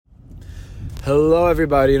Hello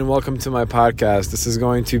everybody and welcome to my podcast. This is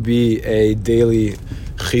going to be a daily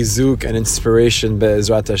chizuk and inspiration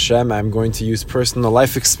be'ezrat Hashem. I'm going to use personal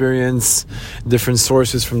life experience, different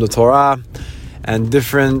sources from the Torah, and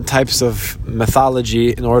different types of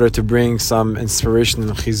mythology in order to bring some inspiration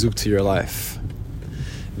and chizuk to your life.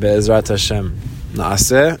 Be'ezrat Hashem.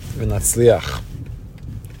 Na'aseh v'natzliach.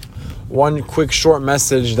 One quick short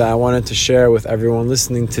message that I wanted to share with everyone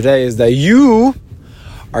listening today is that you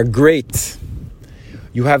are great.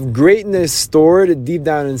 You have greatness stored deep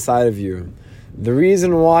down inside of you. The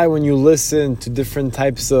reason why when you listen to different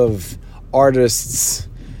types of artists,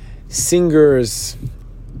 singers,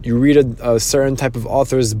 you read a certain type of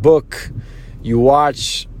author's book, you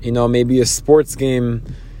watch, maybe a sports game,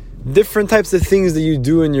 different types of things that you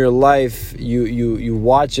do in your life, you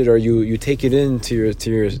watch it or you take it into your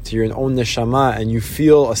own neshama and you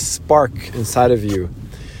feel a spark inside of you.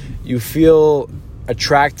 You feel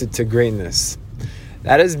attracted to greatness.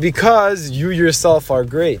 That is because you yourself are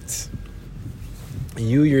great.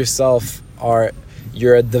 You yourself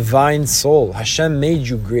you're a divine soul. Hashem made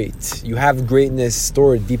you great. You have greatness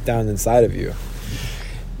stored deep down inside of you.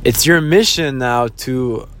 It's your mission now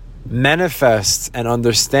to manifest and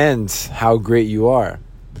understand how great you are.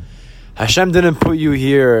 Hashem didn't put you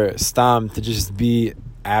here, Stam, to just be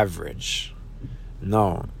average.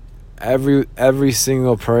 No. Every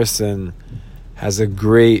single person has a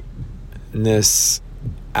greatness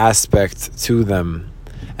aspect to them,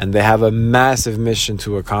 and they have a massive mission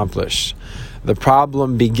to accomplish. The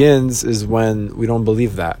problem begins is when we don't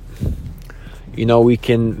believe that. We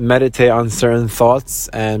can meditate on certain thoughts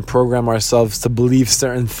and program ourselves to believe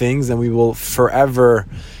certain things, and we will forever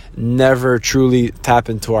never truly tap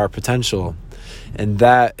into our potential. And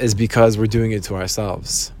that is because we're doing it to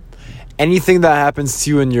ourselves. Anything that happens to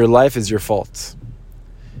you in your life is your fault.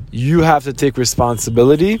 You have to take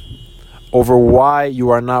responsibility over why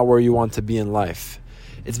you are not where you want to be in life.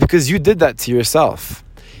 It's because you did that to yourself.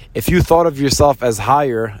 If you thought of yourself as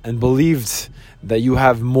higher and believed that you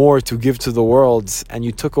have more to give to the world, and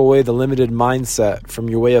you took away the limited mindset from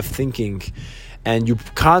your way of thinking, and you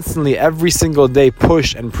constantly, every single day,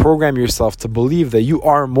 push and program yourself to believe that you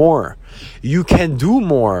are more, you can do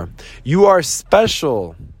more, you are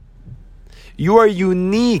special, you are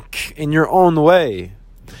unique in your own way.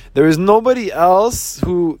 There is nobody else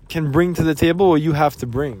who can bring to the table what you have to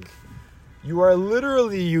bring. You are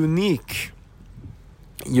literally unique.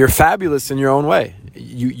 You're fabulous in your own way.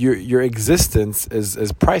 Your existence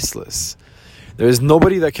is priceless. There is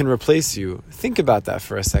nobody that can replace you. Think about that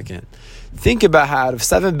for a second. Think about how out of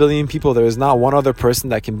 7 billion people, there is not one other person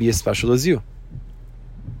that can be as special as you.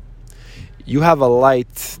 You have a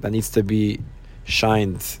light that needs to be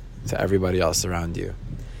shined to everybody else around you.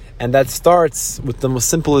 And that starts with the most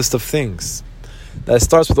simplest of things. That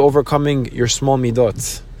starts with overcoming your small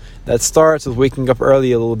midot. That starts with waking up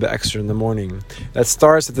early a little bit extra in the morning. That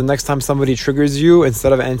starts with the next time somebody triggers you,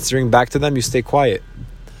 instead of answering back to them, you stay quiet.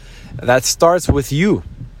 That starts with you.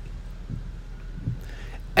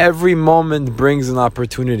 Every moment brings an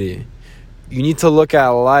opportunity. You need to look at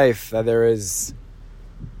life that there is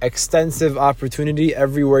extensive opportunity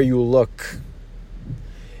everywhere you look.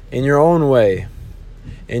 In your own way.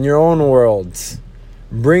 In your own world,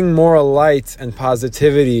 bring more light and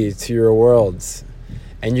positivity to your world,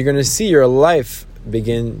 and you're going to see your life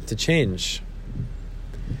begin to change.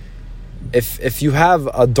 If you have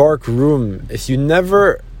a dark room, if you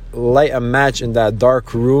never light a match in that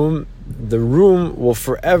dark room, the room will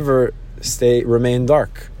forever remain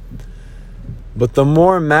dark. But the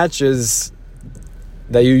more matches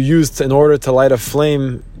that you use in order to light a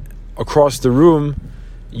flame across the room,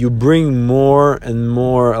 you bring more and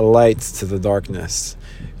more light to the darkness.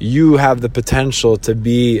 You have the potential to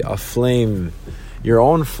be a flame, your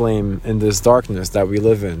own flame in this darkness that we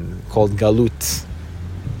live in, called Galut.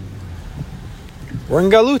 We're in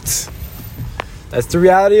Galut. That's the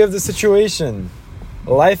reality of the situation.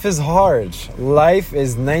 Life is hard. Life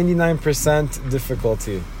is 99%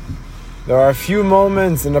 difficulty. There are a few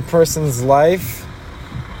moments in a person's life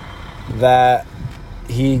that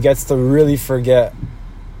he gets to really forget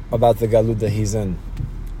about the galut that he's in.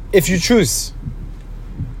 If you choose,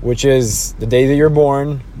 which is the day that you're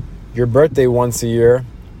born, your birthday once a year,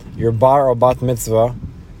 your bar or bat mitzvah,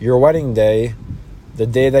 your wedding day, the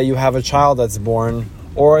day that you have a child that's born,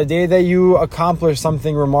 or a day that you accomplish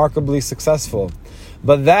something remarkably successful.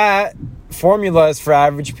 But that formula is for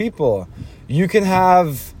average people. You can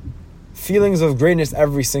have feelings of greatness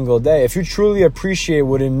every single day. If you truly appreciate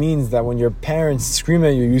what it means that when your parents scream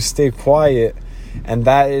at you, you stay quiet, and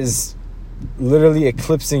that is literally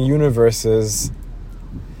eclipsing universes,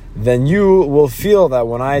 then you will feel that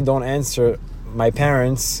when I don't answer my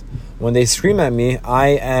parents, when they scream at me, I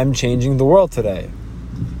am changing the world today.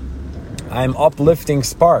 I'm uplifting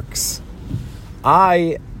sparks.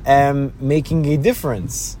 I am making a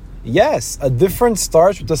difference. Yes, a difference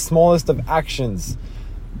starts with the smallest of actions.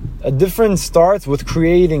 A difference starts with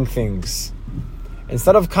creating things.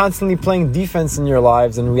 Instead of constantly playing defense in your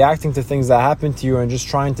lives and reacting to things that happen to you and just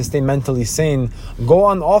trying to stay mentally sane, go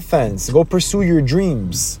on offense. Go pursue your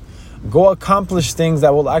dreams. Go accomplish things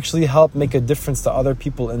that will actually help make a difference to other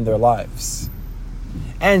people in their lives.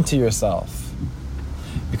 And to yourself.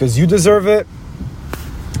 Because you deserve it,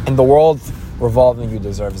 and the world revolving you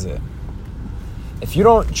deserves it. If you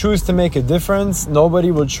don't choose to make a difference, nobody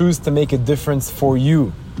will choose to make a difference for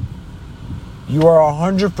you. You are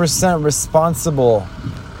 100% responsible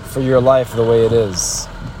for your life the way it is.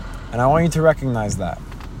 And I want you to recognize that.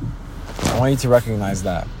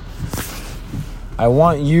 I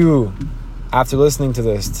want you, after listening to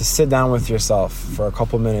this, to sit down with yourself for a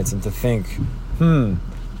couple minutes and to think,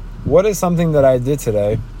 what is something that I did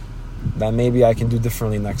today that maybe I can do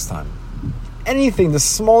differently next time? Anything, the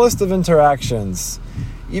smallest of interactions,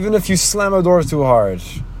 even if you slam a door too hard,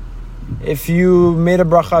 if you made a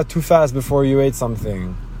bracha too fast before you ate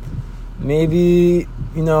something, maybe,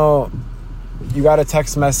 you got a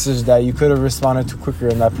text message that you could have responded to quicker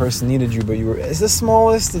and that person needed you, but it's the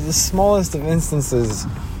smallest of instances.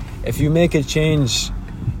 If you make a change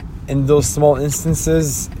in those small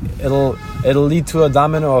instances, it'll lead to a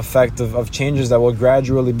domino effect of changes that will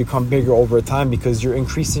gradually become bigger over time, because you're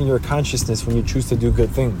increasing your consciousness when you choose to do good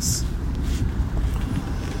things.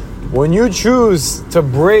 When you choose to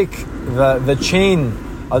break the chain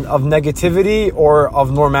of negativity or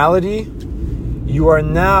of normality, you are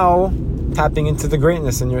now tapping into the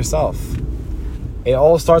greatness in yourself. It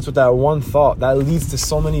all starts with that one thought that leads to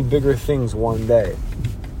so many bigger things one day.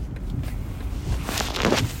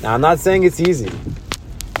 Now, I'm not saying it's easy.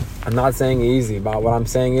 But what I'm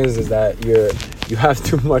saying is that you have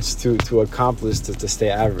too much to accomplish to stay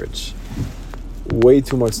average. Way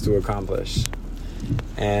too much to accomplish.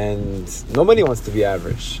 And nobody wants to be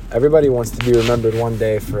average. Everybody wants to be remembered one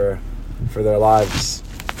day for their lives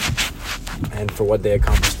and for what they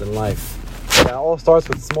accomplished in life. But it all starts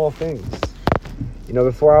with small things.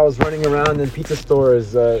 Before I was running around in pizza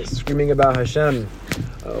stores screaming about Hashem,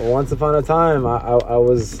 once upon a time I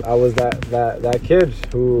was that kid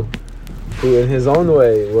who in his own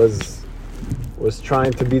way was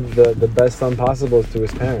trying to be the best son possible to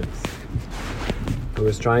his parents. Who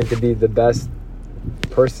was trying to be the best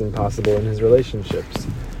person possible in his relationships,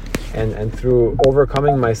 and through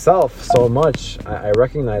overcoming myself so much, I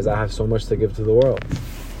recognize I have so much to give to the world.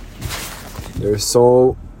 There are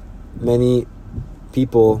so many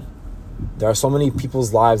people's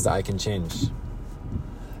lives that I can change,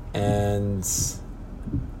 and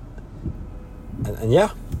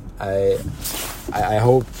yeah, I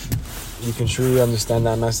hope you can truly understand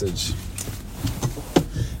that message.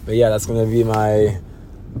 But yeah, that's going to be my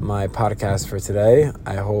podcast for today.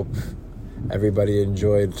 I hope everybody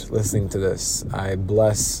enjoyed listening to this. I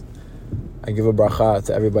give a bracha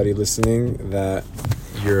to everybody listening that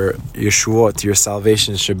your yeshuot, your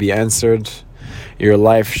salvation should be answered. Your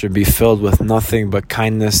life should be filled with nothing but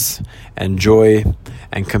kindness and joy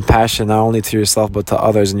and compassion, not only to yourself but to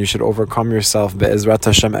others. And you should overcome yourself be'ezrat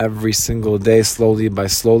Hashem every single day, slowly by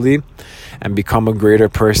slowly, and become a greater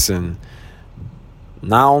person.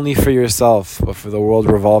 Not only for yourself, but for the world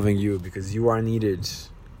revolving you, because you are needed,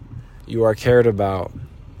 you are cared about,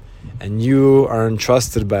 and you are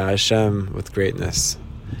entrusted by Hashem with greatness.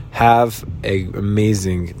 Have an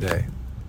amazing day.